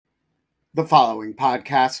The following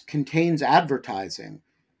podcast contains advertising.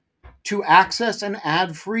 To access an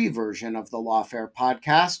ad-free version of the Lawfare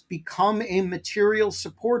podcast, become a material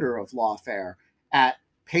supporter of Lawfare at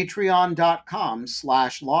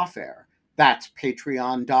patreon.com/lawfare. That's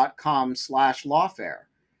patreon.com/lawfare.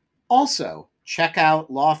 Also, check out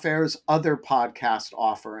Lawfare's other podcast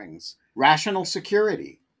offerings: Rational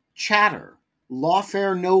Security, Chatter,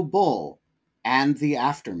 Lawfare No Bull, and The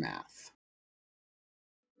Aftermath.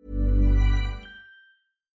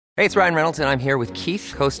 Hey, it's Ryan Reynolds, and I'm here with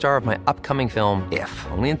Keith, co-star of my upcoming film, If,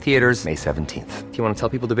 only in theaters May 17th. Do you want to tell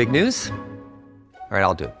people the big news? All right,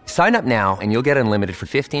 I'll do it. Sign up now and you'll get unlimited for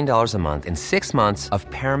 $15 a month and 6 months of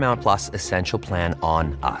Paramount Plus Essential Plan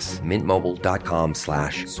on us.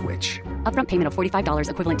 Mintmobile.com/switch. Upfront payment of $45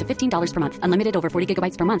 equivalent to $15 per month. Unlimited over 40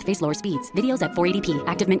 gigabytes per month. Face lower speeds. Videos at 480p.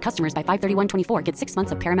 Active Mint customers by 531.24 get 6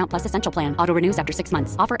 months of Paramount Plus Essential Plan. Auto renews after 6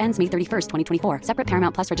 months. Offer ends May 31st, 2024. Separate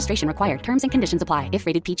Paramount Plus registration required. Terms and conditions apply if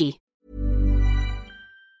rated PG.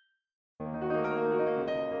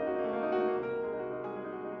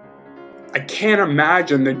 I can't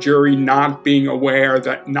imagine the jury not being aware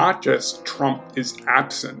that not just Trump is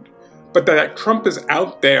absent, but that Trump is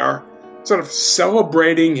out there sort of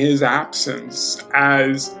celebrating his absence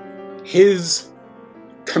as his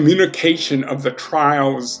communication of the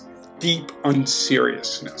trial's deep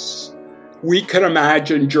unseriousness. We could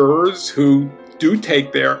imagine jurors who do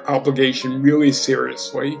take their obligation really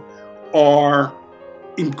seriously are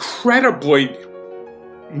incredibly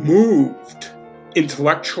moved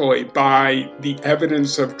intellectually by the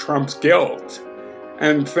evidence of Trump's guilt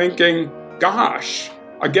and thinking, gosh,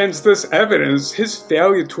 against this evidence, his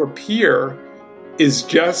failure to appear is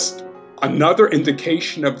just another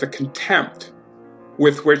indication of the contempt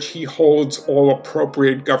with which he holds all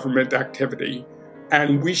appropriate government activity.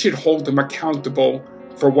 And we should hold him accountable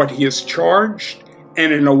for what he is charged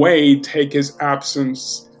and in a way take his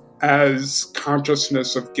absence as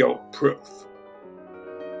consciousness of guilt proof.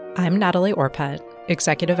 I'm Natalie Orpett,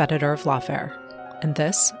 Executive Editor of Lawfare, and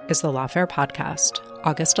this is the Lawfare Podcast,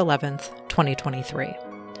 August 11th, 2023.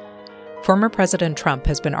 Former President Trump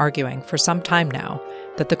has been arguing for some time now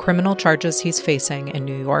that the criminal charges he's facing in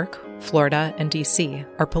New York, Florida, and D.C.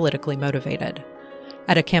 are politically motivated.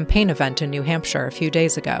 At a campaign event in New Hampshire a few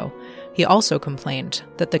days ago, he also complained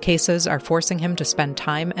that the cases are forcing him to spend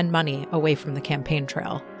time and money away from the campaign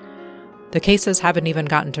trail. The cases haven't even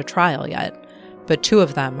gotten to trial yet, but 2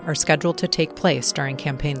 of them are scheduled to take place during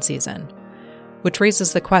campaign season. Which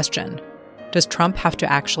raises the question, does Trump have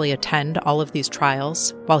to actually attend all of these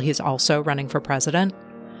trials while he's also running for president?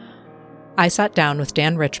 I sat down with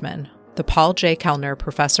Dan Richman, the Paul J. Kellner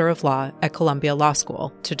Professor of Law at Columbia Law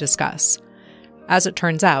School, to discuss. As it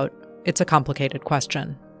turns out, it's a complicated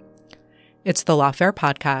question. It's the Lawfare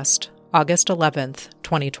Podcast, August 11th,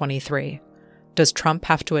 2023. Does Trump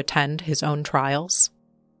have to attend his own trials?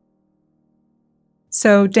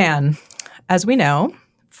 So, Dan, as we know,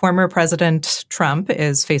 former President Trump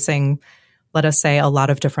is facing, let us say, a lot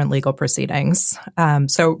of different legal proceedings.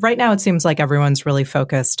 So right now, it seems like everyone's really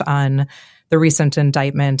focused on the recent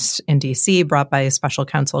indictment in D.C. brought by special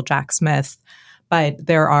counsel Jack Smith. But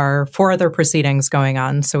there are 4 other proceedings going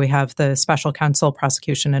on. So we have the special counsel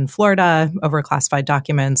prosecution in Florida over classified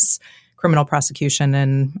documents, criminal prosecution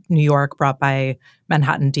in New York brought by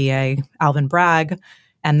Manhattan DA Alvin Bragg,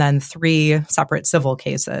 and then 3 separate civil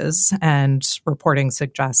cases. And reporting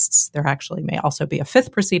suggests there actually may also be a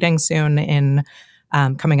 5th proceeding soon in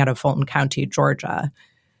coming out of Fulton County, Georgia.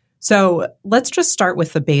 So let's just start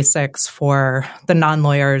with the basics for the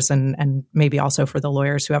non-lawyers and maybe also for the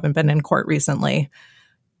lawyers who haven't been in court recently.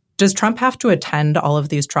 Does Trump have to attend all of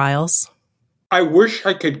these trials? I wish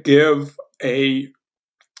I could give a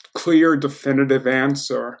clear, definitive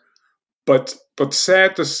answer, but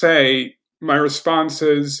sad to say, my response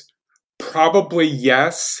is probably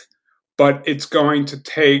yes, but it's going to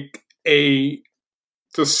take a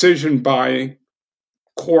decision by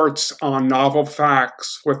courts on novel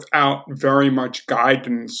facts without very much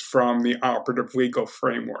guidance from the operative legal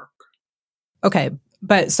framework. Okay,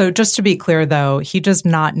 but so just to be clear, though, he does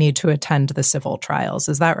not need to attend the civil trials.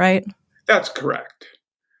 Is that right? That's correct.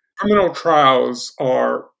 Criminal trials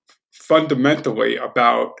are fundamentally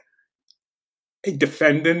about a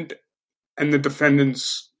defendant, and the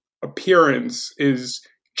defendant's appearance is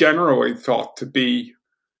generally thought to be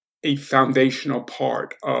a foundational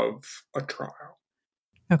part of a trial.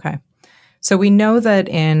 Okay. So we know that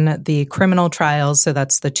in the criminal trials, so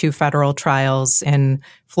that's the 2 federal trials in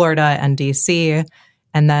Florida and D.C.,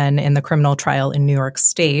 and then in the criminal trial in New York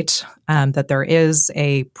State, that there is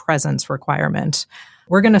a presence requirement.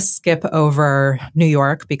 We're going to skip over New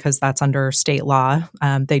York because that's under state law.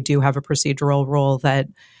 They do have a procedural rule that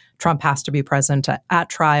Trump has to be present at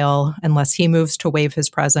trial. Unless he moves to waive his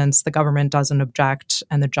presence, the government doesn't object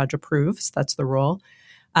and the judge approves. That's the rule.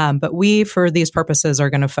 But we, for these purposes, are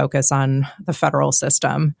going to focus on the federal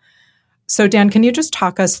system. So, Dan, can you just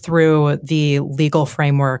talk us through the legal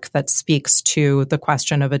framework that speaks to the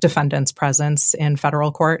question of a defendant's presence in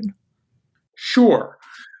federal court? Sure.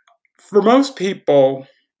 For most people,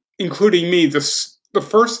 including me, the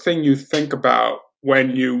first thing you think about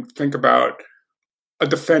when you think about a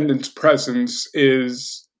defendant's presence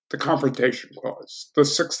is the Confrontation Clause, the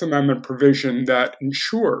Sixth Amendment provision that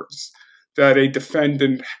ensures that a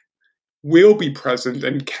defendant will be present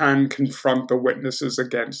and can confront the witnesses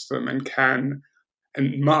against them and can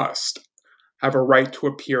and must have a right to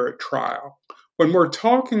appear at trial. When we're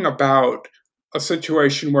talking about a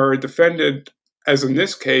situation where a defendant, as in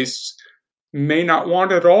this case, may not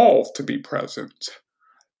want at all to be present,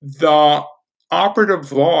 the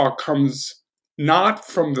operative law comes not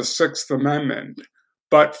from the Sixth Amendment,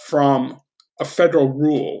 but from a federal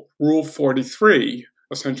rule, Rule 43,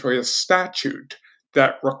 essentially a statute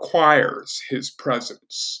that requires his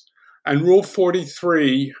presence. And Rule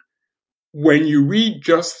 43, when you read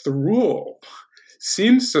just the rule,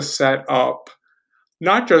 seems to set up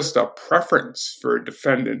not just a preference for a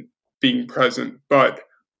defendant being present, but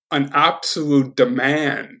an absolute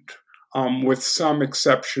demand, with some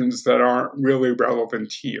exceptions that aren't really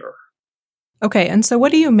relevant here. Okay, and so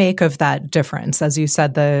what do you make of that difference? As you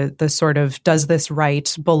said, the sort of, does this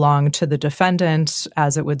right belong to the defendant,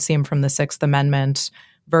 as it would seem from the Sixth Amendment,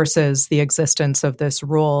 versus the existence of this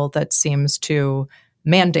rule that seems to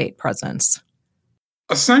mandate presence?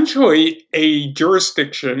 Essentially, a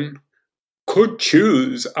jurisdiction could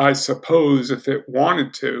choose, I suppose, if it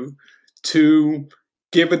wanted to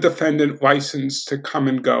give a defendant license to come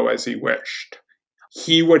and go as he wished.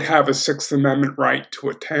 He would have a Sixth Amendment right to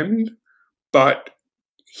attend, but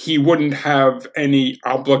he wouldn't have any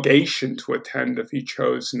obligation to attend if he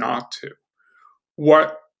chose not to.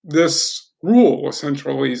 What this rule,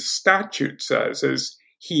 essentially statute, says is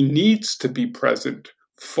he needs to be present,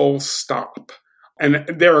 full stop. And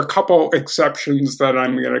there are a couple exceptions that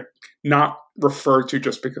I'm going to not refer to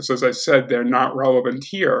just because, as I said, they're not relevant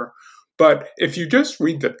here. But if you just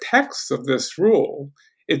read the text of this rule,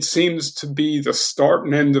 it seems to be the start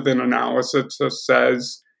and end of an analysis that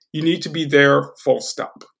says you need to be there, full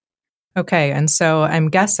stop. Okay, and so I'm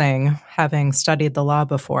guessing, having studied the law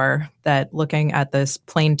before, that looking at this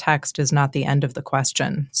plain text is not the end of the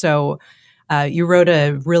question. So you wrote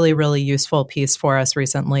a really, really useful piece for us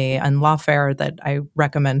recently on Lawfare that I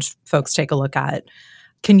recommend folks take a look at.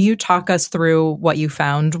 Can you talk us through what you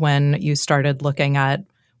found when you started looking at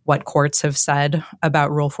what courts have said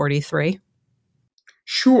about Rule 43?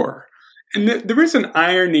 Sure. And there is an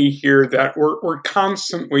irony here that we're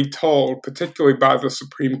constantly told, particularly by the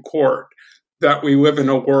Supreme Court, that we live in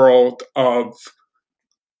a world of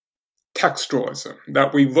textualism,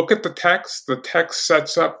 that we look at the text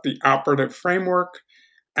sets up the operative framework,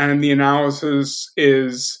 and the analysis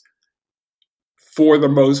is, for the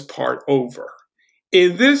most part, over.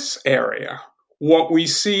 In this area, what we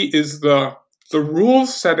see is the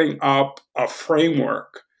rules setting up a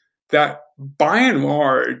framework that, by and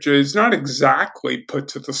large, is not exactly put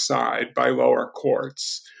to the side by lower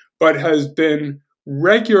courts, but has been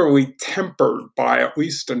regularly tempered by at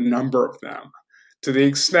least a number of them, to the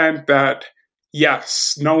extent that,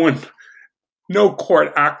 yes, no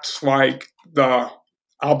court acts like the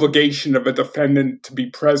obligation of a defendant to be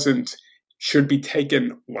present should be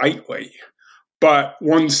taken lightly. But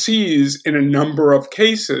one sees in a number of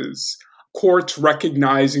cases courts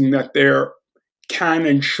recognizing that there can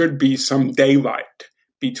and should be some daylight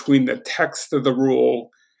between the text of the rule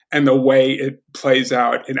and the way it plays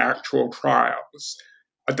out in actual trials.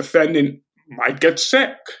 A defendant might get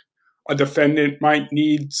sick. A defendant might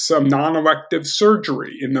need some non-elective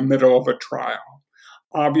surgery in the middle of a trial.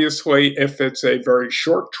 Obviously, if it's a very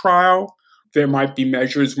short trial, there might be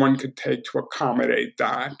measures one could take to accommodate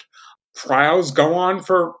that. Trials go on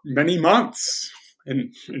for many months.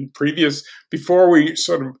 Before we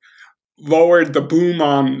sort of lowered the boom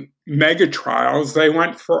on mega trials, they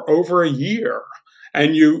went for over a year.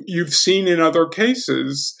 And you've seen in other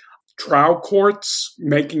cases, trial courts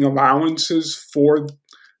making allowances for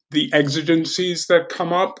the exigencies that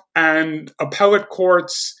come up, and appellate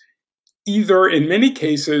courts either, in many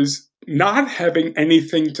cases, not having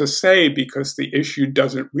anything to say because the issue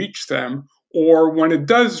doesn't reach them, or when it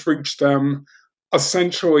does reach them,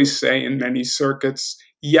 essentially say in many circuits,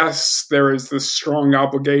 yes, there is this strong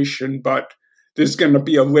obligation, but there's going to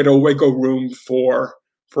be a little wiggle room for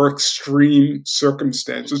extreme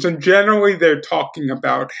circumstances. And generally, they're talking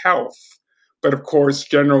about health. But of course,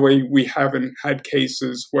 generally, we haven't had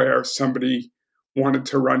cases where somebody wanted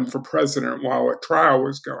to run for president while a trial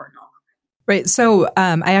was going on. Right. So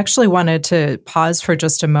I actually wanted to pause for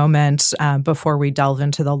just a moment before we delve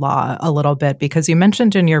into the law a little bit, because you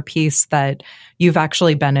mentioned in your piece that you've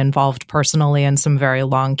actually been involved personally in some very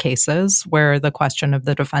long cases where the question of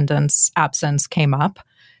the defendant's absence came up.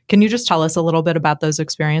 Can you just tell us a little bit about those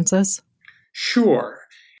experiences? Sure.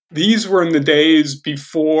 These were in the days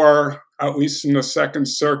before, at least in the Second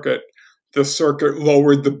Circuit, the circuit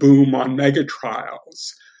lowered the boom on mega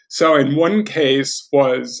trials. So in one case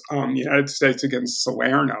was the United States against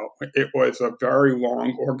Salerno. It was a very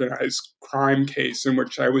long organized crime case in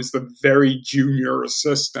which I was the very junior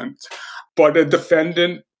assistant. But a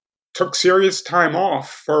defendant took serious time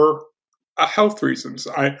off for health reasons.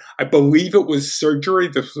 I believe it was surgery.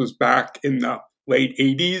 This was back in the late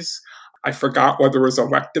 80s. I forgot whether it was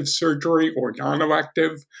elective surgery or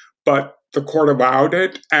non-elective, but the court allowed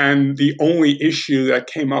it. And the only issue that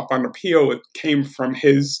came up on appeal, it came from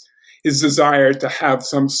his desire to have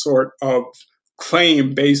some sort of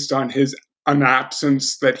claim based on an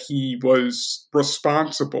absence that he was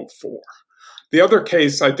responsible for. The other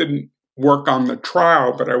case, I didn't work on the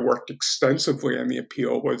trial, but I worked extensively on the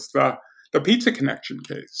appeal, was the Pizza Connection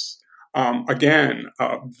case. Again,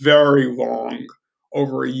 a very long,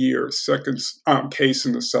 over a year, second case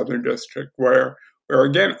in the Southern District where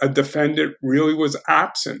again, a defendant really was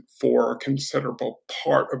absent for a considerable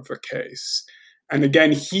part of the case. And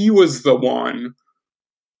again, he was the one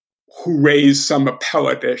who raised some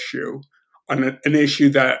appellate issue, an issue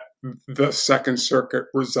that the Second Circuit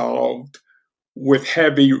resolved with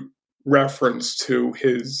heavy reference to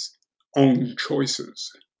his own choices.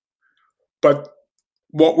 But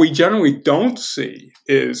what we generally don't see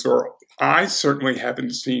is, or I certainly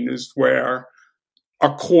haven't seen, is where a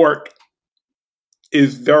court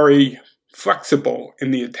is very flexible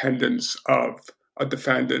in the attendance of a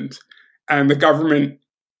defendant, and the government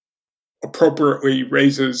appropriately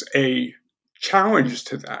raises a challenge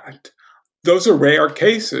to that. Those are rare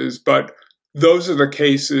cases, but those are the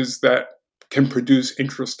cases that can produce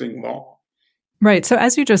interesting law. Right. So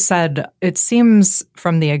as you just said, it seems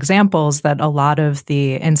from the examples that a lot of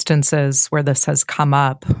the instances where this has come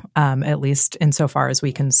up, at least insofar as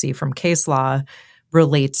we can see from case law,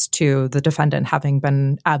 relates to the defendant having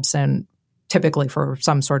been absent, typically for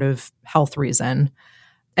some sort of health reason.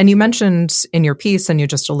 And you mentioned in your piece, and you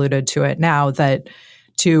just alluded to it now, that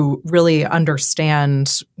to really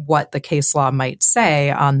understand what the case law might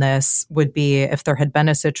say on this would be if there had been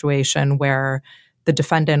a situation where the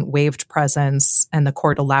defendant waived presence and the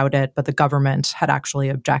court allowed it, but the government had actually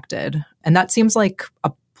objected. And that seems like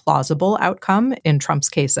a plausible outcome in Trump's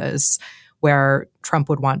cases, where Trump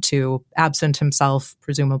would want to absent himself,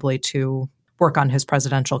 presumably to work on his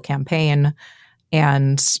presidential campaign.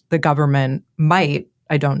 And the government might,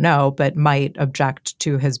 I don't know, but might object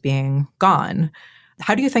to his being gone.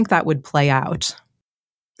 How do you think that would play out?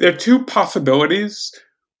 There are two possibilities.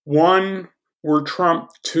 One, were Trump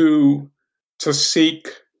to seek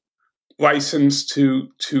license to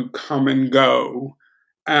come and go,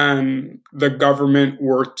 and the government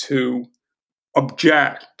were to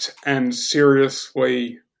object and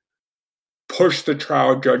seriously push the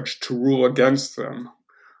trial judge to rule against them,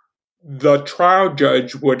 the trial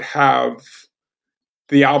judge would have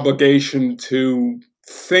the obligation to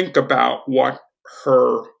think about what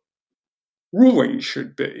her ruling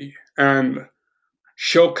should be. And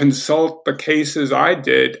she'll consult the cases I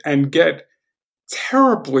did and get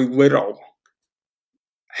terribly little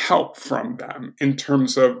help from them in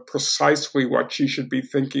terms of precisely what she should be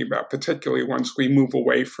thinking about, particularly once we move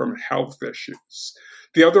away from health issues.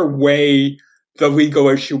 The other way the legal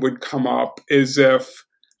issue would come up is if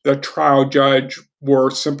the trial judge were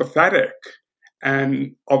sympathetic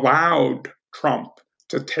and allowed Trump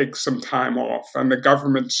to take some time off, and the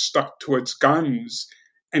government stuck to its guns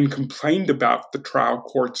and complained about the trial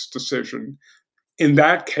court's decision. In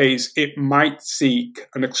that case, it might seek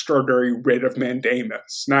an extraordinary writ of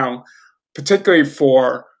mandamus. Now, particularly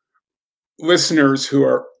for listeners who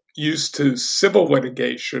are used to civil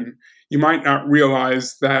litigation, you might not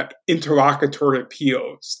realize that interlocutory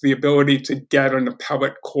appeals, the ability to get an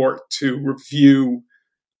appellate court to review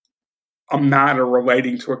a matter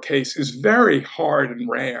relating to a case, is very hard and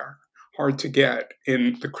rare, hard to get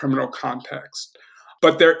in the criminal context.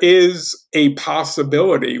 But there is a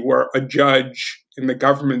possibility where a judge, in the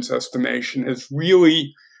government's estimation, has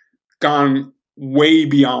really gone way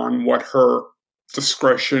beyond what her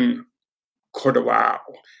discretion could allow.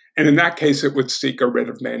 And in that case, it would seek a writ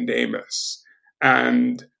of mandamus.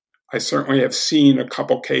 And I certainly have seen a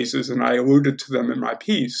couple cases, and I alluded to them in my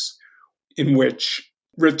piece, in which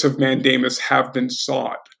writs of mandamus have been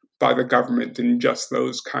sought by the government in just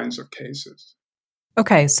those kinds of cases.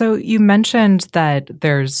 Okay, so you mentioned that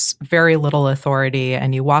there's very little authority,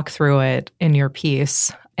 and you walk through it in your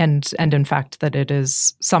piece, and in fact that it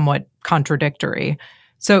is somewhat contradictory.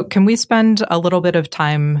 So can we spend a little bit of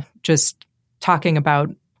time just talking about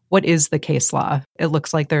what is the case law? It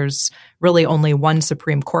looks like there's really only one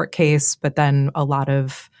Supreme Court case, but then a lot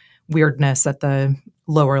of weirdness at the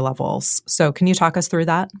lower levels. So can you talk us through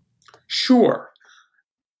that? Sure.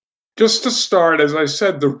 Just to start, as I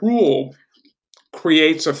said, the rule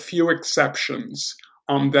creates a few exceptions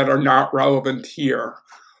that are not relevant here.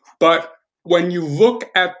 But when you look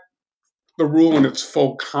at the rule in its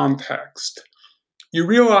full context, you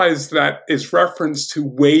realize that its reference to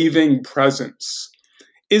waiving presence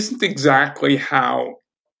isn't exactly how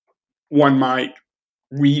one might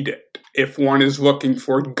read it if one is looking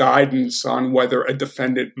for guidance on whether a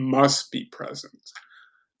defendant must be present.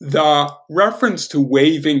 The reference to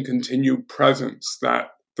waiving continued presence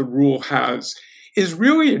that the rule has is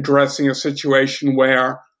really addressing a situation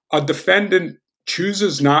where a defendant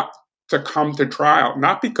chooses not to come to trial,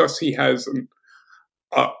 not because he has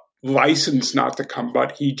a license not to come,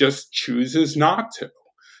 but he just chooses not to.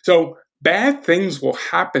 So bad things will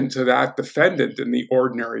happen to that defendant in the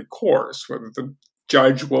ordinary course, whether the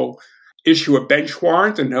judge will issue a bench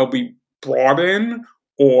warrant and he'll be brought in,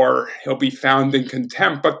 or he'll be found in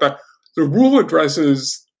contempt. But the rule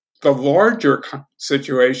addresses the larger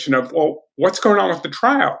situation of, well, what's going on with the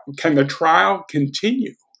trial? Can the trial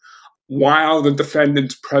continue while the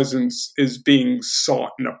defendant's presence is being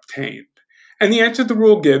sought and obtained? And the answer the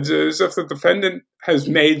rule gives is if the defendant has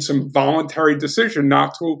made some voluntary decision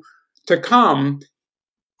not to come,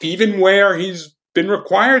 even where he's been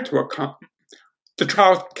required to come, the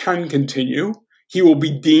trial can continue. He will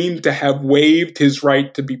be deemed to have waived his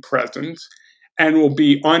right to be present and will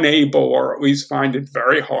be unable, or at least find it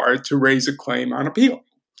very hard, to raise a claim on appeal.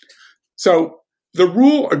 So the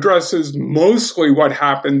rule addresses mostly what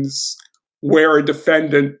happens where a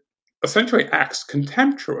defendant essentially acts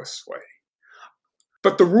contemptuously.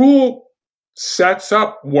 But the rule sets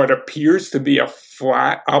up what appears to be a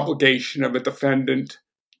flat obligation of a defendant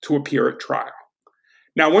to appear at trial.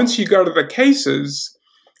 Now, once you go to the cases,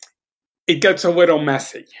 it gets a little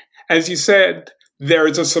messy. As you said, there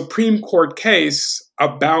is a Supreme Court case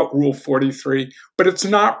about Rule 43, but it's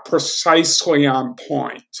not precisely on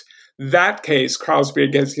point. That case, Crosby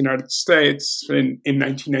against the United States in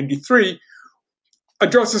 1993,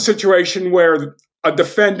 addressed a situation where a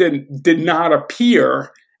defendant did not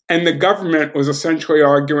appear, and the government was essentially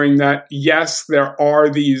arguing that, yes, there are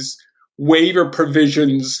these waiver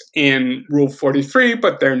provisions in Rule 43,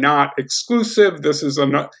 but they're not exclusive. This is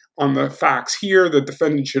on the facts here. The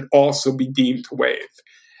defendant should also be deemed to waive.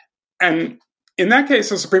 And in that case,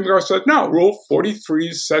 the Supreme Court said, no, Rule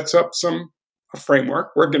 43 sets up a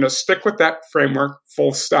framework. We're going to stick with that framework,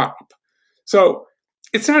 full stop. So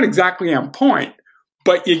it's not exactly on point,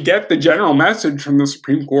 but you get the general message from the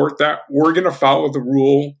Supreme Court that we're going to follow the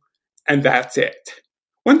rule, and that's it.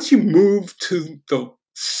 Once you move to the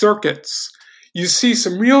circuits, you see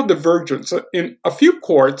some real divergence. In a few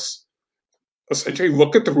courts, essentially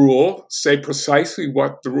look at the rule, say precisely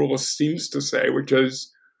what the rule seems to say, which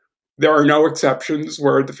is there are no exceptions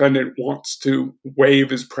where a defendant wants to waive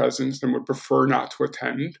his presence and would prefer not to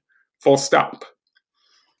attend, full stop.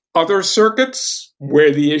 Other circuits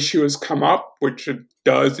where the issue has come up, which it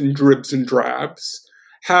does in dribs and drabs,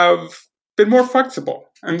 have been more flexible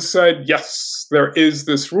and said, yes, there is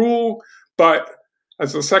this rule, but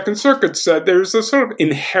as the Second Circuit said, there's a sort of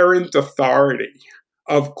inherent authority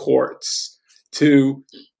of courts to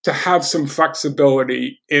have some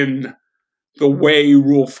flexibility in the way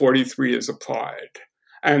Rule 43 is applied.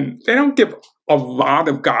 And they don't give a lot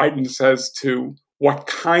of guidance as to what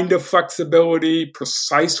kind of flexibility,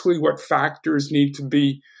 precisely what factors need to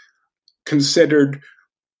be considered,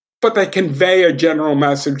 but they convey a general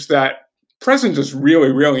message that presence is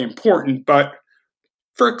really, really important, but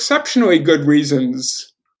for exceptionally good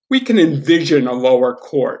reasons, we can envision a lower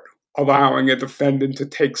court allowing a defendant to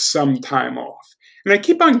take some time off. And I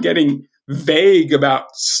keep on getting vague about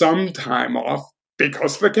some time off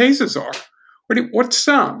because the cases are. What's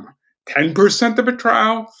some? 10% of a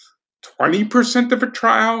trial? 20% of a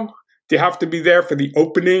trial? Do you have to be there for the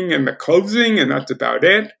opening and the closing, and that's about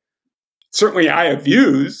it? Certainly I have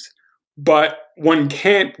views, but one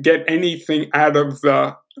can't get anything out of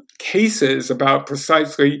the cases about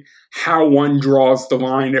precisely how one draws the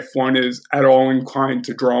line if one is at all inclined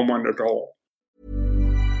to draw one at all.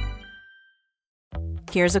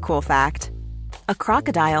 Here's a cool fact. A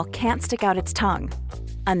crocodile can't stick out its tongue.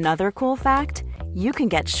 Another cool fact, you can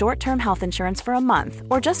get short-term health insurance for a month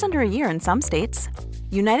or just under a year in some states.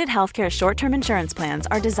 United Healthcare short-term insurance plans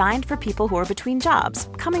are designed for people who are between jobs,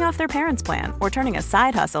 coming off their parents' plan, or turning a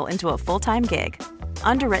side hustle into a full-time gig.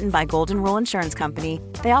 Underwritten by Golden Rule Insurance Company,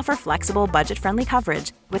 they offer flexible, budget-friendly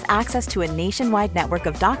coverage with access to a nationwide network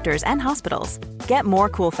of doctors and hospitals. Get more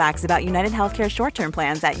cool facts about United Healthcare short-term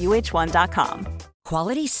plans at uh1.com.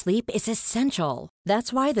 Quality sleep is essential.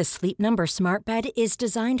 That's why the Sleep Number Smart Bed is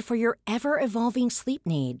designed for your ever-evolving sleep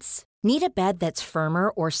needs. Need a bed that's firmer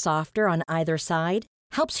or softer on either side?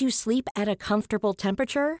 Helps you sleep at a comfortable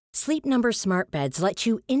temperature? Sleep Number Smart Beds let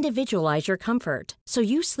you individualize your comfort, so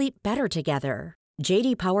you sleep better together.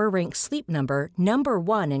 J.D. Power ranks Sleep Number number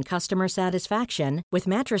 1 in customer satisfaction with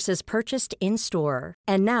mattresses purchased in-store.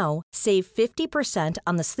 And now, save 50%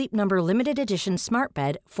 on the Sleep Number Limited Edition Smart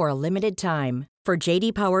Bed for a limited time. For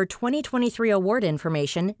J.D. Power 2023 award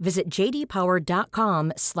information, visit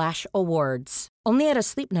jdpower.com/awards. Only at a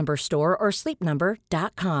Sleep Number store or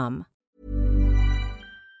sleepnumber.com.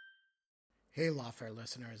 Hey, Lawfare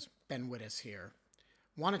listeners, Ben Wittes here.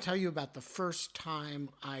 Want to tell you about the first time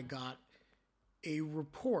I got a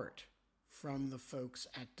report from the folks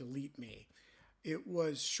at Delete Me. It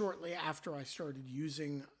was shortly after I started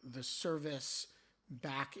using the service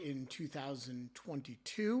back in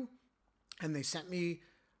 2022, and they sent me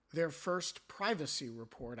their first privacy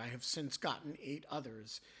report. I have since gotten 8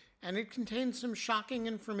 others, and it contained some shocking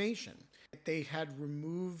information. They had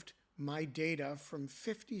removed my data from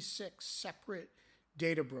 56 separate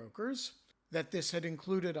data brokers, that this had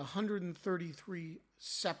included 133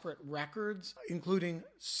 separate records, including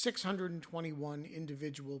 621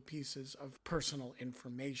 individual pieces of personal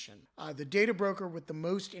information. The data broker with the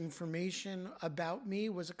most information about me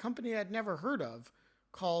was a company I'd never heard of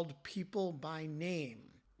called People by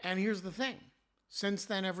Name. And here's the thing. Since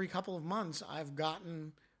then, every couple of months, I've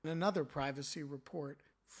gotten another privacy report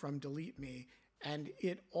from Delete Me, and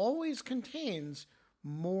it always contains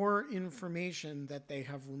more information that they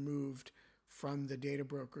have removed from the data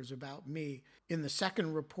brokers about me. In the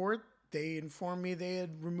second report, they informed me they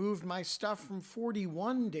had removed my stuff from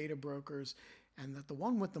 41 data brokers, and that the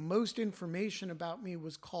one with the most information about me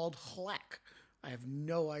was called HLEC. I have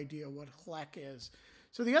no idea what HLEC is.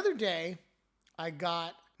 So the other day, I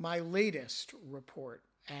got my latest report,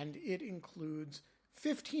 and it includes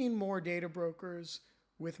 15 more data brokers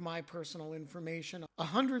with my personal information,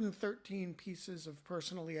 113 pieces of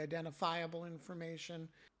personally identifiable information.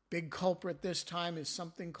 Big culprit this time is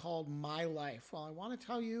something called My Life. Well, I want to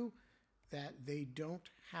tell you that they don't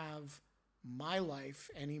have My Life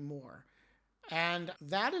anymore. And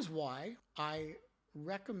that is why I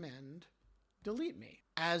recommend Delete Me.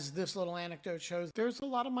 As this little anecdote shows, there's a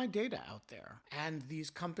lot of my data out there, and these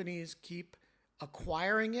companies keep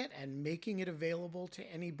acquiring it and making it available to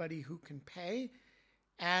anybody who can pay.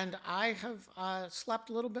 And I have slept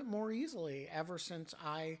a little bit more easily ever since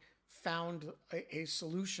I found a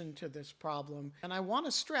solution to this problem. And I want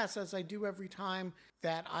to stress, as I do every time,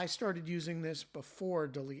 that I started using this before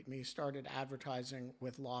Delete Me started advertising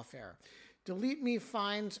with Lawfare. Delete Me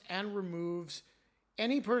finds and removes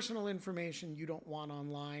any personal information you don't want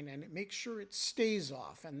online, and it makes sure it stays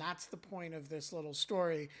off. And that's the point of this little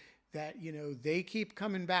story, that, you know, they keep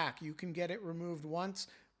coming back. You can get it removed once,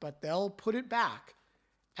 but they'll put it back,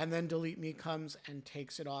 and then Delete Me comes and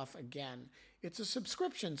takes it off again. It's a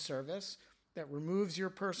subscription service that removes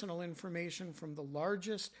your personal information from the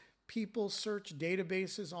largest people search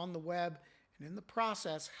databases on the web, and in the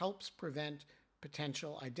process helps prevent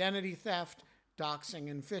potential identity theft,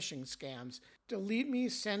 doxing, and phishing scams. Delete Me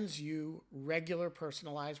sends you regular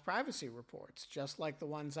personalized privacy reports, just like the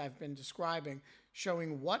ones I've been describing,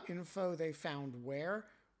 showing what info they found where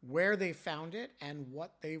they found it, and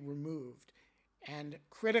what they removed. And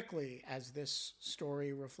critically, as this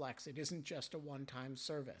story reflects, it isn't just a one-time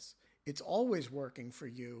service. It's always working for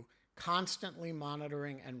you, constantly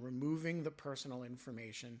monitoring and removing the personal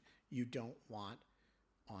information you don't want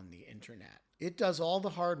on the internet. It does all the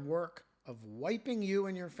hard work of wiping you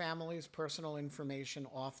and your family's personal information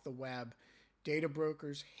off the web. Data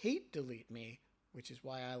brokers hate Delete Me, which is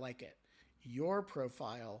why I like it. Your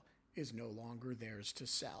profile is no longer theirs to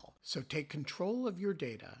sell. So take control of your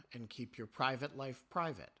data and keep your private life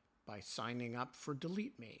private by signing up for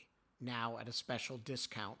Delete Me, now at a special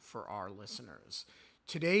discount for our listeners.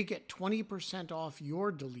 Today, get 20% off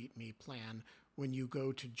your Delete Me plan when you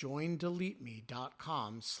go to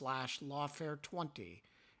joindeleteme.com/lawfare20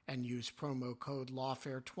 and use promo code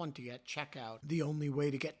lawfare20 at checkout. The only way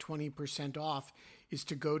to get 20% off is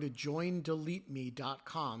to go to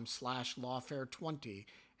joindeleteme.com/lawfare20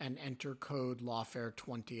 and enter code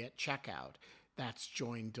lawfare20 at checkout. That's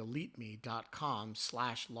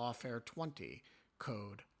joindeleteme.com/lawfare20,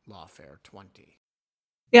 code lawfare20.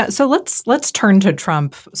 Yeah, so let's turn to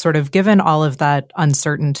Trump. Sort of given all of that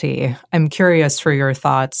uncertainty, I'm curious for your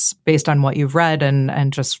thoughts based on what you've read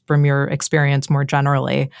and just from your experience more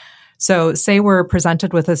generally. So say we're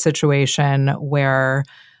presented with a situation where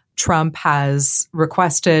Trump has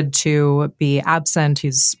requested to be absent,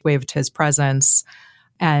 he's waived his presence,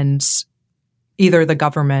 and either the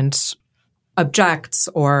government objects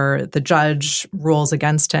or the judge rules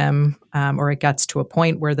against him, or it gets to a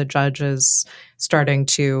point where the judge is starting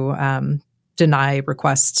to deny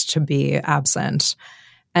requests to be absent.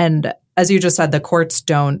 And as you just said, the courts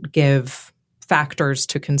don't give factors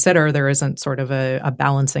to consider. There isn't sort of a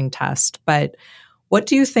balancing test. But what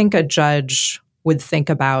do you think a judge would think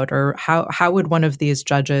about, or how would one of these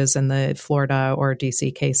judges in the Florida or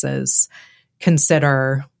DC cases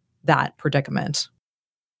consider that predicament?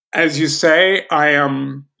 As you say, I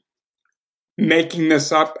am making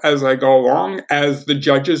this up as I go along, as the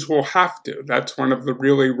judges will have to. That's one of the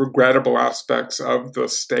really regrettable aspects of the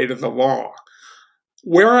state of the law.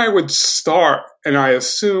 Where I would start, and I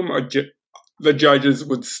assume the judges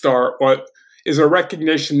would start, is a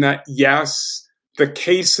recognition that, yes, the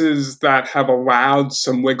cases that have allowed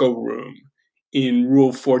some wiggle room in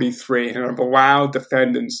Rule 43 and have allowed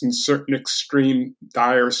defendants in certain extreme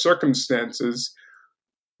dire circumstances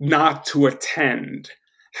not to attend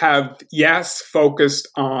have, yes, focused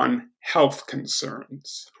on health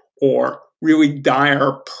concerns or really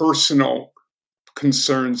dire personal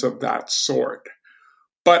concerns of that sort.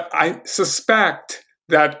 But I suspect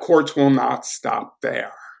that courts will not stop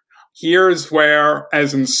there. Here's where,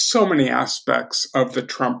 as in so many aspects of the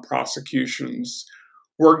Trump prosecutions,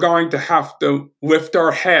 we're going to have to lift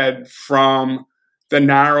our head from the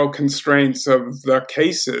narrow constraints of the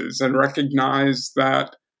cases and recognize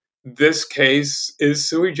that this case is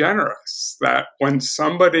sui generis, that when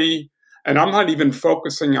somebody, and I'm not even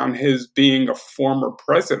focusing on his being a former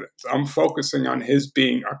president, I'm focusing on his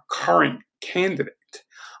being a current candidate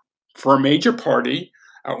for a major party.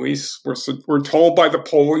 At least we're told by the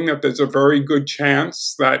polling that there's a very good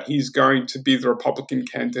chance that he's going to be the Republican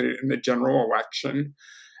candidate in the general election.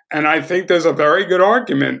 And I think there's a very good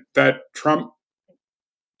argument that Trump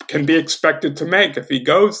can be expected to make if he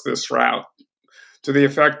goes this route, to the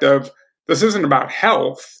effect of, this isn't about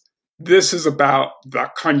health, this is about the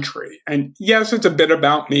country. And yes, it's a bit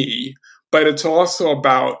about me, but it's also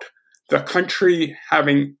about the country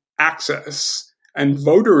having access and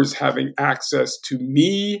voters having access to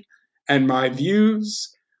me and my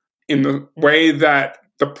views in the way that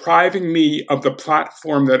depriving me of the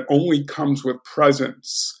platform that only comes with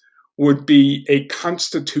presence would be a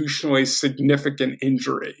constitutionally significant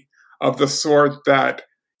injury of the sort that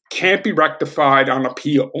can't be rectified on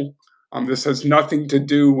appeal. This has nothing to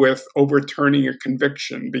do with overturning a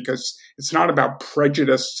conviction, because it's not about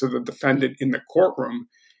prejudice to the defendant in the courtroom.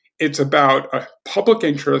 It's about a public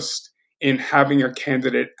interest in having a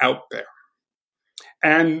candidate out there.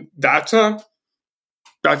 And that's a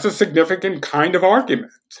significant kind of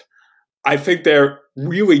argument. I think they're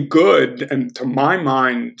really good, and to my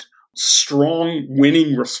mind, strong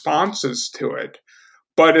winning responses to it.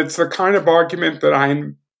 But it's the kind of argument that I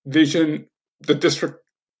envision the district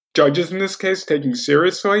judges in this case taking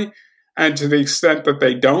seriously. And to the extent that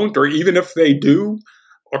they don't, or even if they do,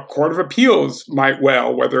 a court of appeals might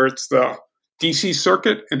well, whether it's the DC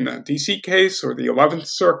Circuit in the DC case or the 11th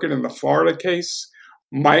Circuit in the Florida case,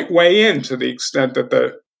 might weigh in to the extent that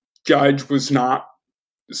the judge was not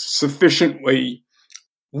sufficiently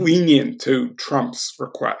lenient to Trump's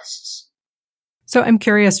requests. So I'm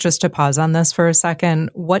curious, just to pause on this for a second,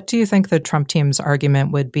 what do you think the Trump team's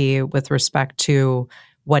argument would be with respect to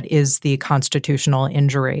what is the constitutional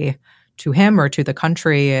injury to him or to the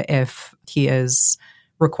country if he is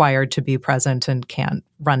required to be present and can't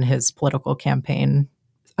run his political campaign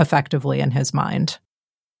effectively in his mind?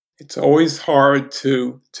 It's always hard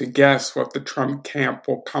to guess what the Trump camp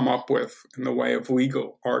will come up with in the way of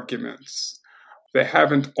legal arguments. They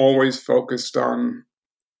haven't always focused on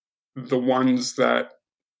the ones that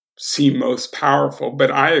seem most powerful,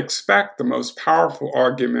 but I expect the most powerful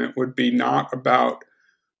argument would be not about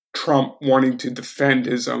Trump wanting to defend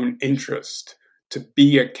his own interest to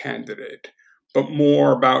be a candidate, but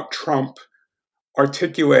more about Trump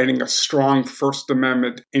articulating a strong First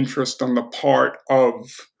Amendment interest on the part of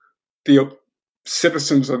the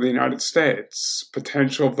citizens of the United States,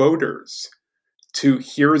 potential voters, to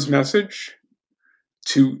hear his message,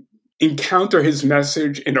 to encounter his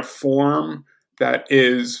message in a form that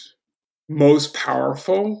is most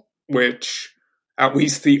powerful, which, at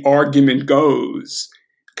least the argument goes,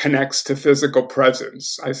 connects to physical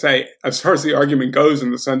presence. I say, as far as the argument goes,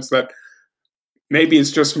 in the sense that maybe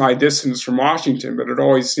it's just my distance from Washington, but it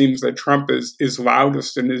always seems that Trump is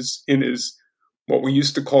loudest in his what we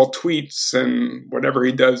used to call tweets and whatever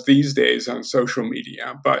he does these days on social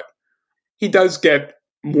media. But he does get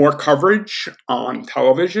more coverage on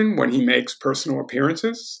television when he makes personal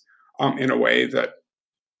appearances in a way that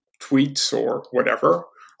tweets or whatever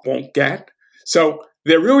won't get. So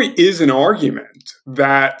there really is an argument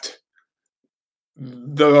that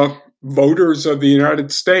the voters of the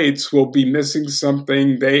United States will be missing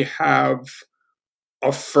something they have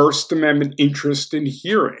a First Amendment interest in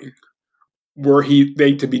hearing, were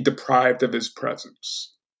they to be deprived of his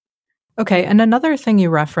presence. Okay, and another thing you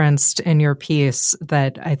referenced in your piece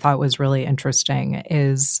that I thought was really interesting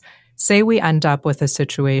is, say we end up with a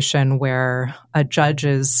situation where a judge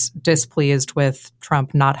is displeased with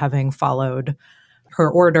Trump not having followed her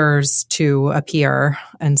orders to appear,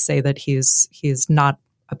 and say that he's not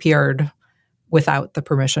appeared without the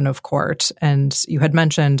permission of court. And you had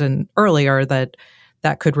mentioned earlier that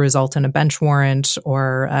could result in a bench warrant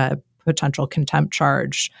or a potential contempt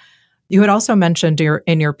charge. You had also mentioned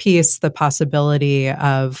in your piece the possibility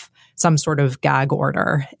of some sort of gag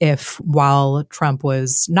order if, while Trump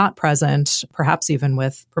was not present, perhaps even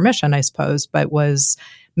with permission, I suppose, but was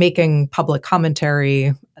making public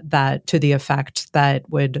commentary that to the effect that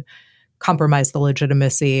would compromise the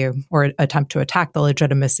legitimacy or attempt to attack the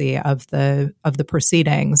legitimacy of the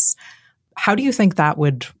proceedings. How do you think that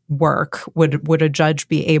would work? Would a judge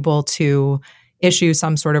be able to issue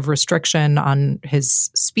some sort of restriction on his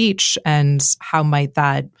speech, and how might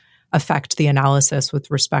that affect the analysis with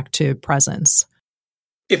respect to presence?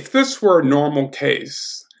 If this were a normal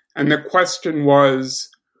case, and the question was,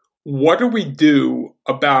 what do we do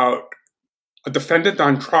about a defendant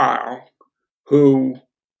on trial who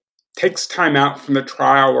takes time out from the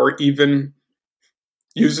trial or even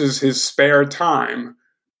uses his spare time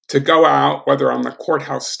to go out, whether on the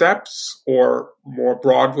courthouse steps or more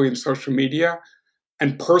broadly in social media,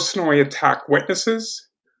 and personally attack witnesses,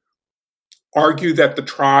 argue that the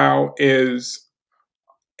trial is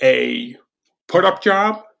a put-up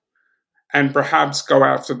job, and perhaps go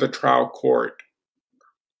after the trial court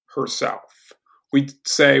herself? We'd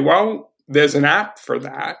say, well, there's an app for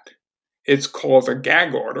that. It's called a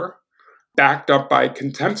gag order, backed up by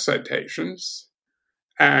contempt citations,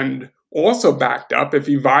 and also backed up if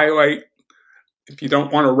you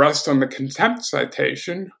don't want to rest on the contempt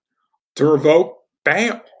citation, to revoke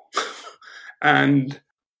bail and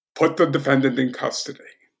put the defendant in custody.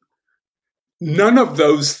 None of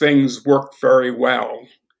those things work very well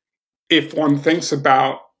if one thinks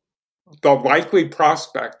about the likely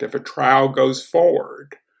prospect, if a trial goes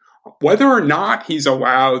forward, whether or not he's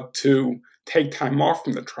allowed to take time off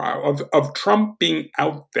from the trial, of Trump being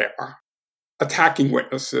out there attacking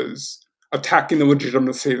witnesses, attacking the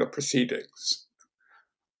legitimacy of the proceedings.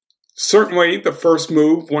 Certainly, the first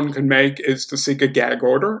move one can make is to seek a gag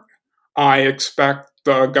order. I expect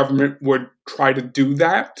the government would try to do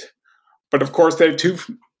that. But of course, there are two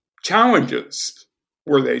challenges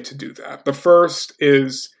were they to do that. The first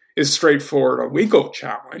is straightforward, a legal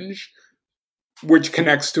challenge, which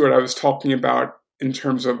connects to what I was talking about in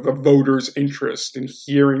terms of the voters' interest in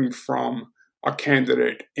hearing from a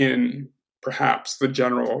candidate in perhaps the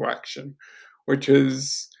general election, which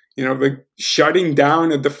is, the shutting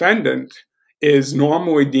down a defendant is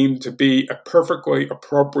normally deemed to be a perfectly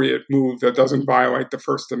appropriate move that doesn't violate the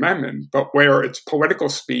First Amendment, but where it's political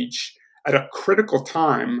speech at a critical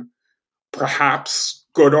time, perhaps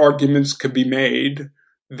good arguments could be made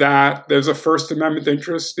that there's a First Amendment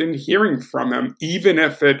interest in hearing from him, even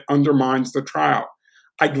if it undermines the trial.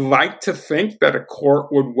 I'd like to think that a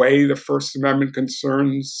court would weigh the First Amendment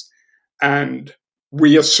concerns and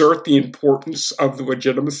reassert the importance of the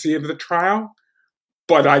legitimacy of the trial,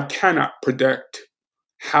 but I cannot predict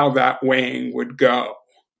how that weighing would go.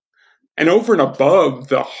 And over and above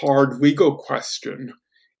the hard legal question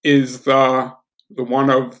is the one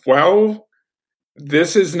of, well,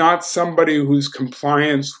 this is not somebody whose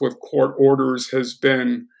compliance with court orders has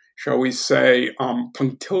been, shall we say,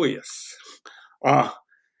 punctilious.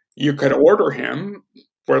 You could order him,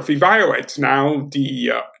 but if he violates now,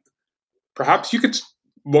 perhaps you could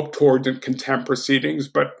look toward the contempt proceedings,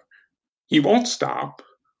 but he won't stop.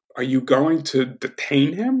 Are you going to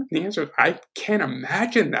detain him? The answer is, I can't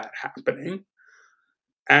imagine that happening.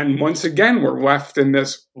 And once again, we're left in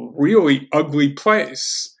this really ugly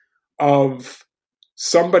place of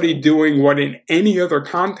somebody doing what in any other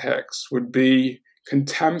context would be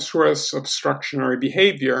contemptuous obstructionary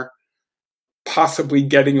behavior, possibly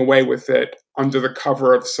getting away with it under the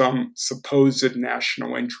cover of some supposed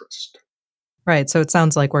national interest. Right. So it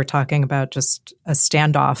sounds like we're talking about just a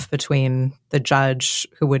standoff between the judge,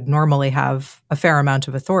 who would normally have a fair amount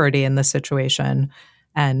of authority in this situation,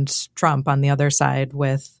 and Trump on the other side,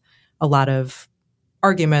 with a lot of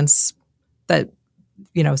arguments that,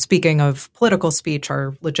 speaking of political speech,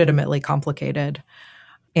 are legitimately complicated,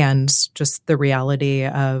 and just the reality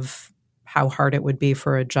of how hard it would be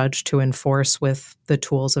for a judge to enforce with the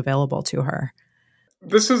tools available to her.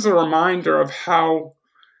 This is a reminder of how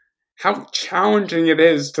challenging it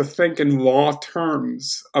is to think in law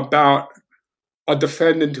terms about a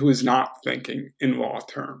defendant who is not thinking in law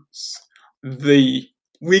terms. The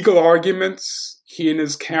legal arguments he and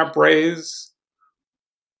his camp raise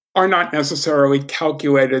are not necessarily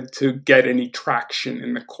calculated to get any traction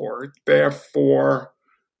in the court, therefore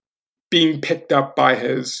being picked up by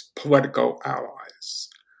his political allies.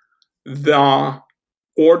 The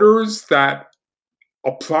orders that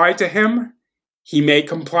apply to him, he may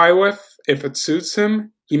comply with if it suits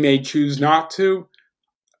him. He may choose not to,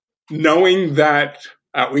 knowing that,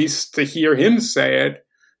 at least to hear him say it,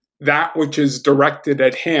 that which is directed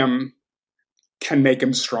at him can make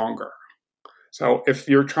him stronger. So if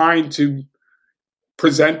you're trying to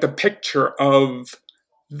present a picture of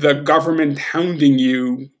the government hounding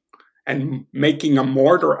you and making a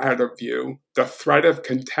martyr out of you, the threat of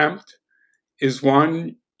contempt is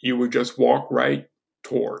one you would just walk right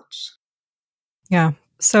towards. Yeah.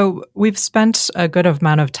 So we've spent a good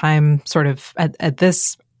amount of time sort of at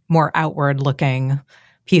this more outward-looking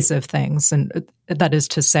piece of things, and that is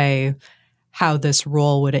to say how this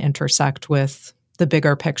rule would intersect with the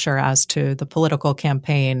bigger picture as to the political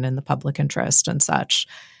campaign and the public interest and such.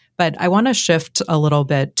 But I want to shift a little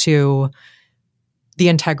bit to the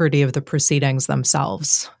integrity of the proceedings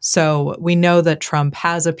themselves. So we know that Trump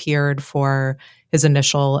has appeared for his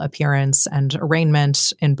initial appearance and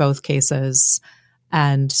arraignment in both cases.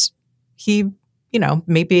 And he,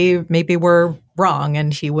 maybe we're wrong,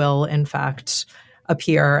 and he will, in fact,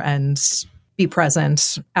 appear and be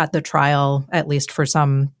present at the trial, at least for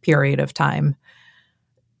some period of time.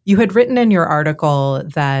 You had written in your article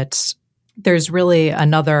that there's really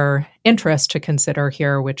another interest to consider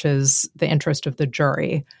here, which is the interest of the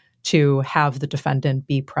jury to have the defendant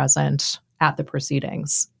be present at the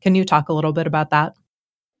proceedings. Can you talk a little bit about that?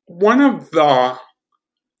 One of the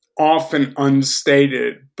often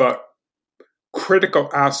unstated but critical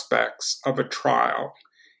aspects of a trial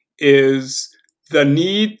is the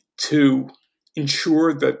need to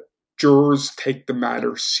ensure that jurors take the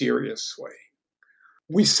matter seriously.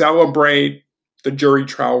 We celebrate the jury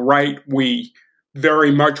trial right. We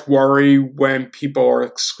very much worry when people are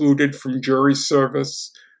excluded from jury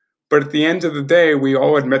service. But at the end of the day, we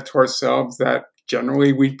all admit to ourselves that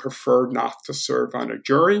generally we prefer not to serve on a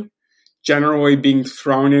jury. Generally, being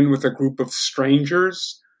thrown in with a group of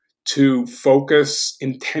strangers to focus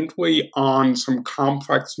intently on some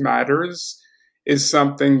complex matters is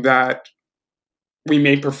something that we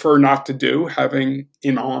may prefer not to do, having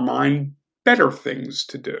in our mind better things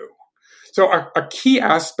to do. So a key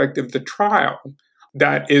aspect of the trial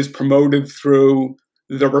that is promoted through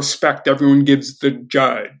the respect everyone gives the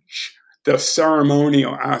judge, the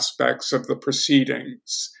ceremonial aspects of the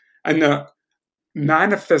proceedings, and the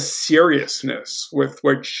manifest seriousness with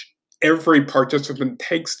which every participant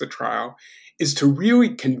takes the trial is to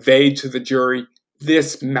really convey to the jury,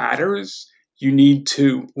 this matters. You need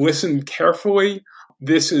to listen carefully.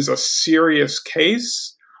 This is a serious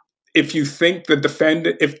case. If you think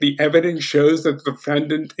if the evidence shows that the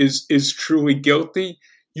defendant is truly guilty,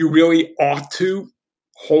 you really ought to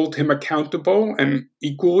hold him accountable. And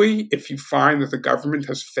equally, if you find that the government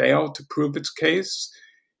has failed to prove its case,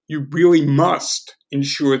 you really must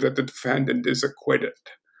ensure that the defendant is acquitted.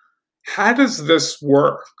 How does this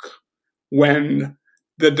work when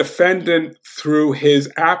the defendant, through his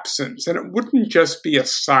absence, and it wouldn't just be a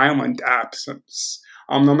silent absence,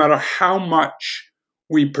 no matter how much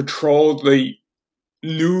we patrol the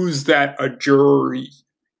news that a jury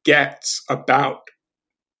gets about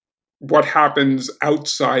what happens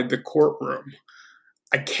outside the courtroom,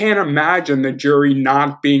 I can't imagine the jury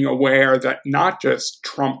not being aware that not just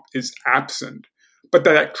Trump is absent, but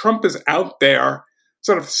that Trump is out there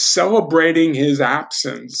sort of celebrating his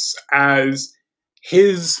absence as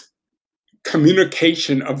his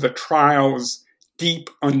communication of the trial's deep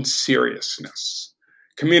unseriousness.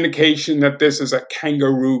 Communication that this is a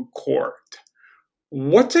kangaroo court.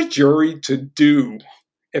 What's a jury to do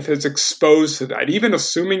if it's exposed to that, even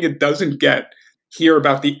assuming it doesn't get hear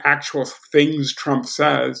about the actual things Trump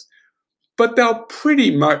says, but they'll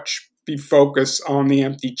pretty much be focused on the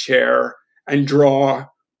empty chair and draw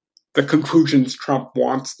the conclusions Trump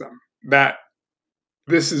wants them, that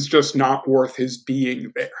this is just not worth his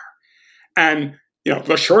being there. And,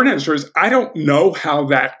 the short answer is, I don't know how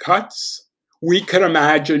that cuts. We could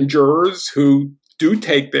imagine jurors who do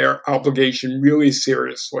take their obligation really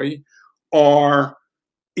seriously are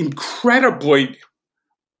incredibly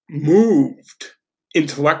moved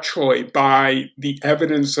intellectually by the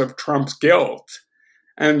evidence of Trump's guilt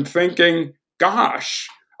and thinking, gosh,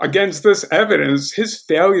 against this evidence, his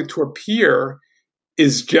failure to appear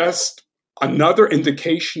is just another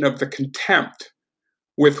indication of the contempt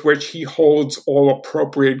with which he holds all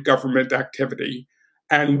appropriate government activity.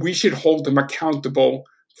 And we should hold him accountable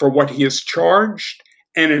for what he is charged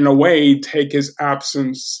and, in a way, take his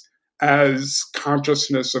absence as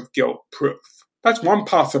consciousness of guilt proof. That's one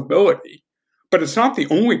possibility, but it's not the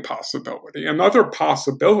only possibility. Another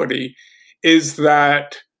possibility is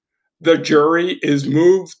that the jury is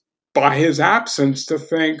moved by his absence to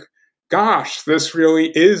think, gosh, this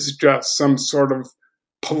really is just some sort of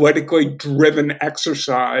politically driven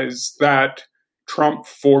exercise that Trump,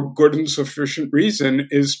 for good and sufficient reason,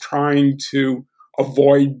 is trying to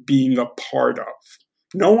avoid being a part of.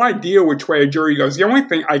 No idea which way a jury goes. The only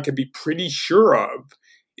thing I could be pretty sure of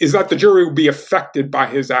is that the jury will be affected by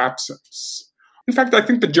his absence. In fact, I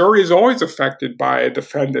think the jury is always affected by a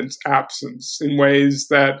defendant's absence in ways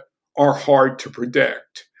that are hard to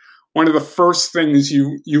predict. One of the first things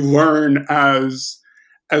you learn as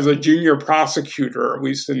a junior prosecutor, at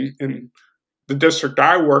least in the district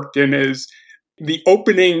I worked in, is the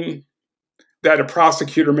opening that a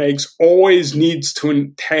prosecutor makes always needs to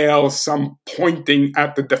entail some pointing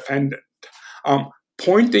at the defendant,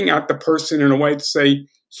 pointing at the person in a way to say,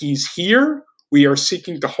 he's here, we are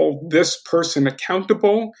seeking to hold this person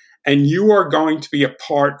accountable, and you are going to be a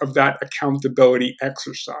part of that accountability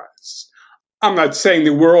exercise. I'm not saying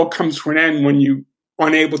the world comes to an end when you're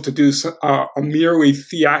unable to do a merely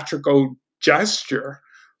theatrical gesture,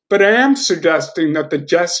 but I am suggesting that the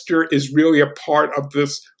gesture is really a part of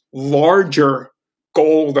this larger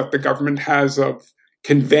goal that the government has of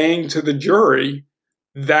conveying to the jury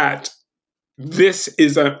that this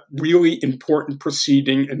is a really important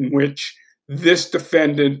proceeding in which this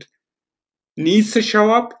defendant needs to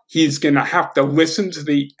show up. He's going to have to listen to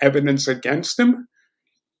the evidence against him.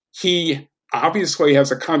 He obviously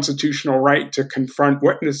has a constitutional right to confront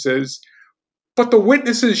witnesses, but the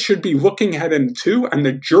witnesses should be looking at him too, and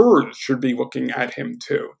the jurors should be looking at him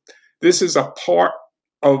too. This is a part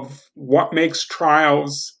of what makes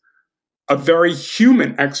trials a very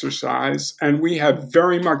human exercise, and we have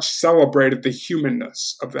very much celebrated the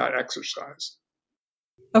humanness of that exercise.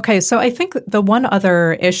 Okay, so I think the one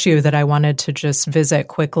other issue that I wanted to just visit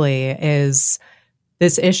quickly is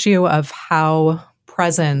this issue of how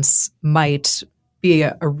presence might be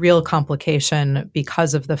a real complication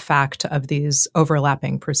because of the fact of these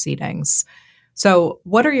overlapping proceedings. So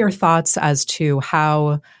what are your thoughts as to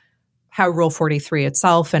how Rule 43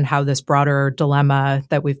 itself and how this broader dilemma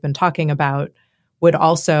that we've been talking about would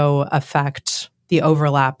also affect the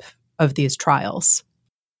overlap of these trials?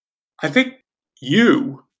 I think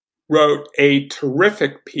you wrote a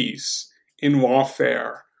terrific piece in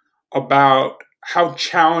Lawfare about how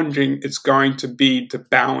challenging it's going to be to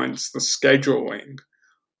balance the scheduling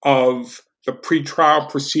of the pretrial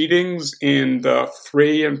proceedings in the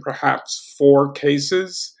 3 and perhaps 4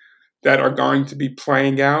 cases that are going to be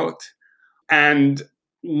playing out. And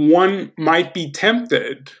one might be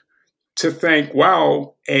tempted to think,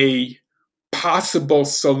 well, a possible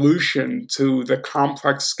solution to the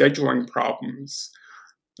complex scheduling problems,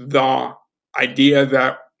 the idea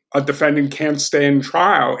that a defendant can't stay in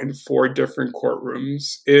trial in 4 different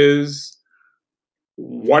courtrooms, is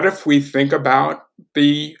what if we think about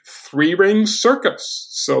the 3-ring circus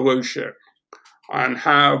solution and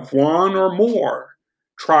have one or more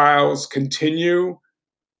trials continue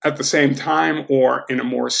at the same time, or in a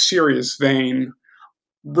more serious vein,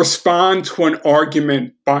 respond to an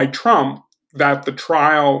argument by Trump that the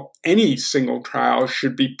trial, any single trial,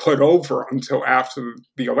 should be put over until after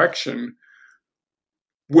the election,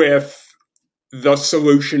 with the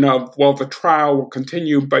solution of, well, the trial will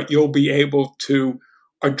continue, but you'll be able to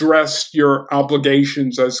address your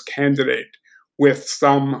obligations as candidate with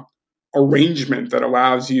some arrangement that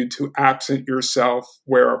allows you to absent yourself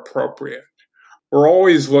where appropriate. We're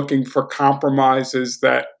always looking for compromises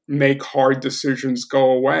that make hard decisions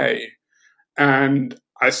go away. And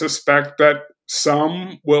I suspect that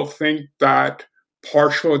some will think that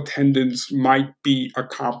partial attendance might be a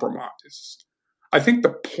compromise. I think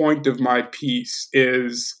the point of my piece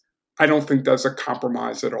is I don't think there's a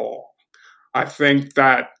compromise at all. I think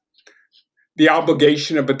that the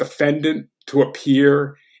obligation of a defendant to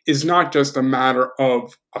appear is not just a matter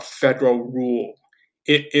of a federal rule.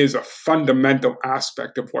 It is a fundamental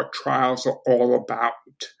aspect of what trials are all about.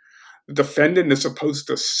 The defendant is supposed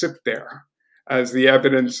to sit there as the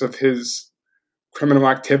evidence of his criminal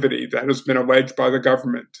activity that has been alleged by the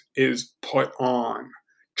government is put on.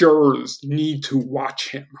 Jurors need to watch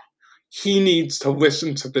him. He needs to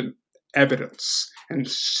listen to the evidence and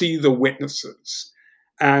see the witnesses.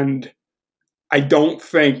 And I don't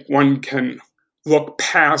think one can look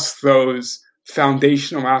past those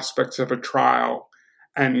foundational aspects of a trial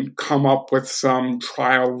and come up with some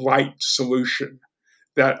trial-light solution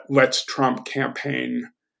that lets Trump campaign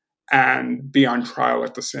and be on trial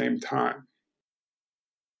at the same time.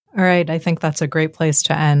 All right, I think that's a great place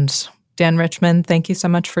to end. Dan Richman, thank you so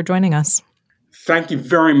much for joining us. Thank you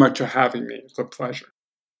very much for having me. It's a pleasure.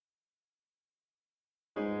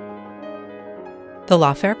 The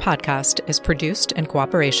Lawfare podcast is produced in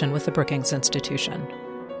cooperation with the Brookings Institution.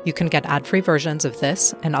 You can get ad-free versions of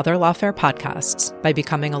this and other Lawfare podcasts by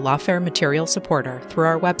becoming a Lawfare material supporter through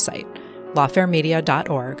our website,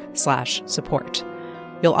 lawfaremedia.org/support.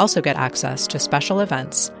 You'll also get access to special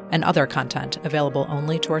events and other content available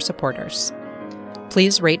only to our supporters.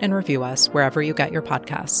 Please rate and review us wherever you get your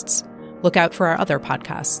podcasts. Look out for our other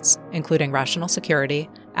podcasts, including Rational Security,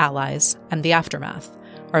 Allies, and The Aftermath,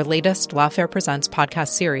 our latest Lawfare Presents podcast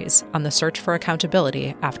series on the search for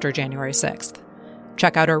accountability after January 6th.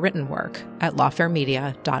 Check out our written work at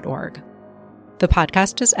lawfaremedia.org. The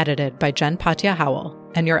podcast is edited by Jen Patja Howell,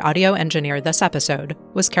 and your audio engineer this episode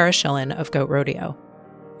was Kara Schillen of Goat Rodeo.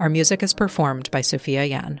 Our music is performed by Sophia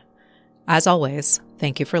Yan. As always,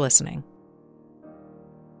 thank you for listening.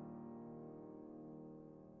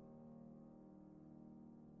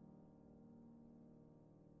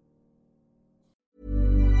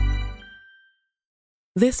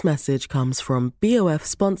 This message comes from BOF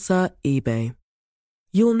sponsor eBay.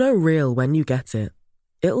 You'll know real when you get it.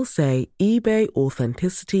 It'll say eBay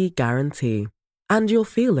Authenticity Guarantee. And you'll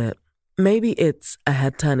feel it. Maybe it's a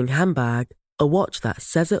head-turning handbag, a watch that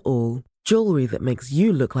says it all, jewelry that makes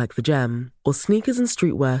you look like the gem, or sneakers and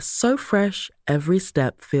streetwear so fresh every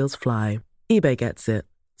step feels fly. eBay gets it.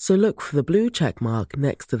 So look for the blue check mark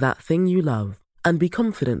next to that thing you love. And be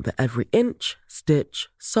confident that every inch, stitch,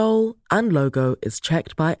 sole, and logo is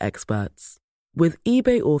checked by experts. With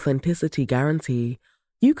eBay Authenticity Guarantee,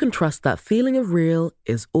 you can trust that feeling of real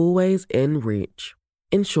is always in reach.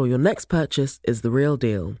 Ensure your next purchase is the real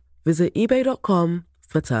deal. Visit ebay.com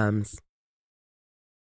for terms.